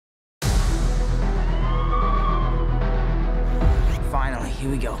here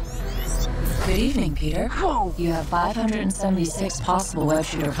we go. Good evening, Peter. Whoa! You have 576 possible web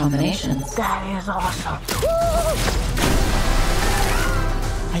shooter combinations. That is awesome.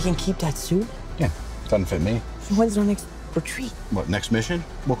 I can keep that suit? Yeah, doesn't fit me. So when's our next retreat? What, next mission?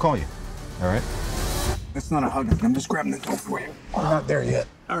 We'll call you. All right? It's not a hug. I'm just grabbing the door for you. We're not there yet.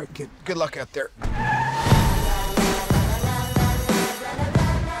 All right, kid. Good luck out there.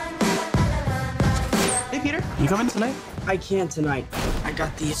 Hey, Peter. You coming tonight? I can't tonight. I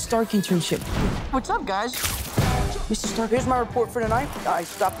got the Stark internship. What's up, guys? Mr. Stark, here's my report for tonight. I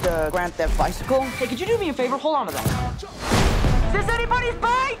stopped the Grand Theft bicycle. Hey, could you do me a favor? Hold on to that. Is this anybody's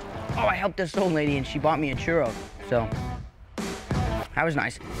bike? Oh, I helped this old lady and she bought me a churro. So, that was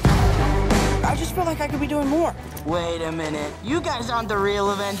nice. I just feel like I could be doing more. Wait a minute. You guys aren't the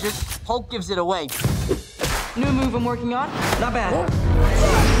real Avengers. Hulk gives it away. New move I'm working on. Not bad. Oh,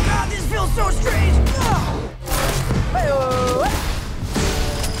 God, this feels so strange.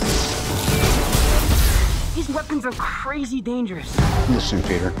 These weapons are crazy dangerous. Listen,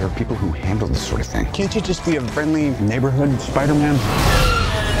 Peter, there are people who handle this sort of thing. Can't you just be a friendly neighborhood Spider-Man?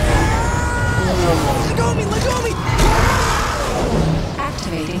 Let go of me! Let go of me!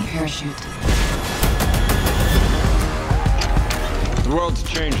 Activating parachute. The world's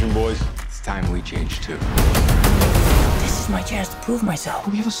changing, boys. It's time we change, too. This is my chance to prove myself.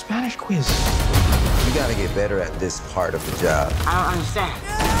 We have a Spanish quiz. You gotta get better at this part of the job. I don't understand.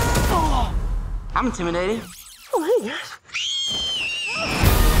 Oh, I'm intimidated. Oh, hey, guys.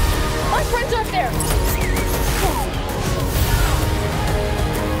 My friends are up there.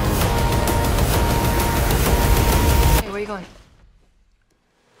 Hey, where are you going?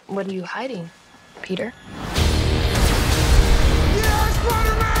 What are you hiding, Peter?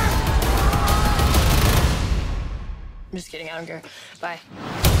 I'm just kidding, I don't care. Bye.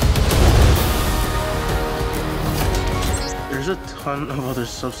 There's a ton of other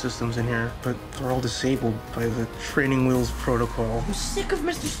subsystems in here, but they're all disabled by the training wheels protocol. I'm sick of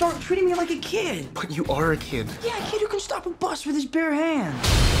Mr. Stark treating me like a kid. But you are a kid. Yeah, a kid who can stop a bus with his bare hands.